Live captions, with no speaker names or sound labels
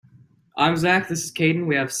I'm Zach. This is Caden.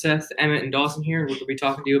 We have Seth, Emmett, and Dawson here, and we're going to be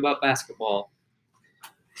talking to you about basketball.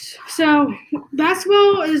 So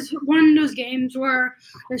basketball is one of those games where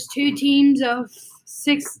there's two teams of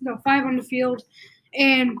five on the field,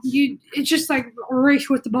 and it's just like a race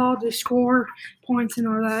with the ball to score points and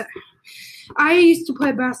all that. I used to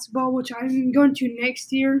play basketball, which I'm going to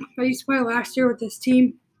next year. I used to play last year with this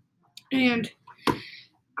team, and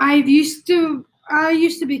I used to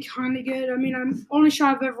be kind of good. I mean, I'm only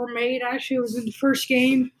shot I've ever made actually was in the first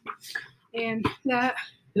game, and that.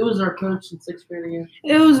 Who was our coach in sixth grade again?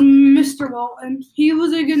 It was Mr. Walton. He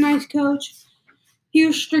was a good, nice coach. He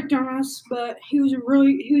was strict on us, but he was a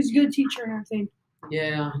good teacher and everything.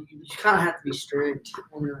 Yeah, you kind of have to be strict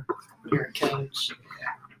when you're a coach.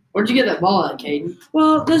 Where'd you get that ball at, Caden?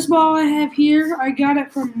 Well, this ball I have here, I got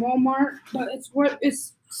it from Walmart, but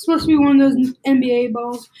it's supposed to be one of those NBA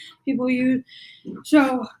balls people use.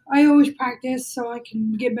 So I always practice so I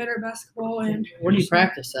can get better at basketball. And where do you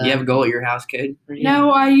practice at? Do you have a goal at your house, kid?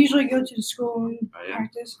 No, I usually go to the school and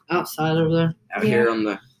practice. Outside over there? Out here on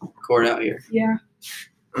the court out here. Yeah.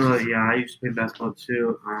 Yeah, I used to play basketball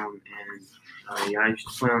too. I used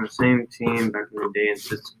to play on the same team back in the day in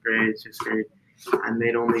sixth grade. I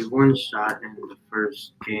made only one shot in the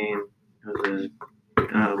first game. It was a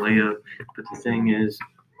layup. But the thing is,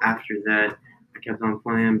 after that, I kept on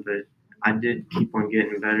playing, but I did keep on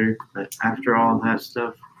getting better. But after all that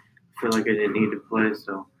stuff, I feel like I didn't need to play,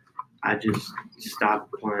 so I just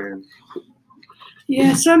stopped playing.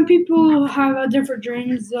 Yeah, some people have different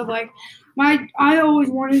dreams of like I always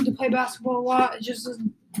wanted to play basketball a lot. It's just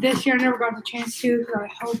this year I never got the chance to.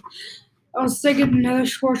 I was thinking another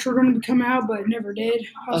sports were going to come out, but it never did.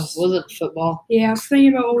 Was it football? Yeah, I was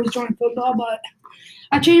thinking about always joining football, but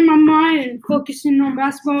I changed my mind and focusing on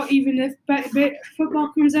basketball, even if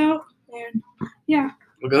football comes out. And yeah.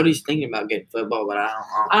 Well, Cody's thinking about getting football, but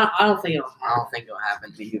I don't think it'll happen. I don't think it'll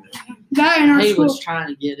happen either. That in our He school. was trying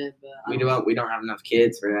to get it, but We don't have enough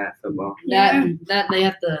kids for that football. that they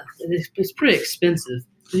have to. It's pretty expensive.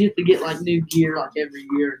 You have to get like new gear like every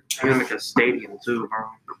year. You're gonna make a stadium too,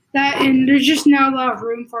 bro. That and there's just not a lot of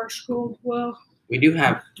room for our school. Well, We do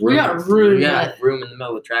have room. We got room. We got room in the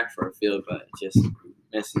middle of the track for a field, but it's just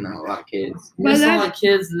missing out a lot of kids. But It's a that- lot of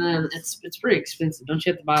kids, and then it's pretty expensive. Don't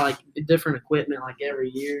you have to buy like different equipment like every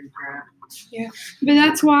year and crap? but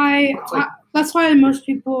that's why most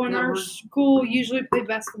people in Yeah, our we're- school usually play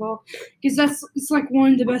basketball because it's like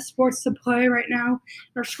one of the best sports to play right now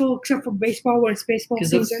in our school, except for baseball when it's baseball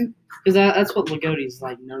 'Cause that's- season. Because that's what Lagoti's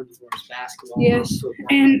like known for is basketball. Yes, Football.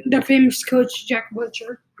 and the famous coach Jack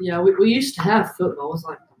Butcher. Yeah, we used to have football. It was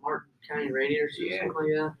like the Martin County Raiders or Yeah. something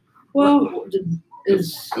like that. Well, It It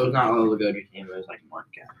was was not a Lagodi team. It was like Mark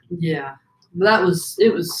County. yeah, but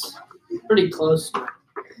it was pretty close.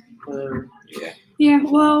 Whatever. Yeah. yeah.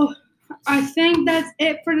 Well, I think that's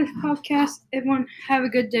it for this podcast. Everyone, have a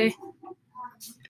good day.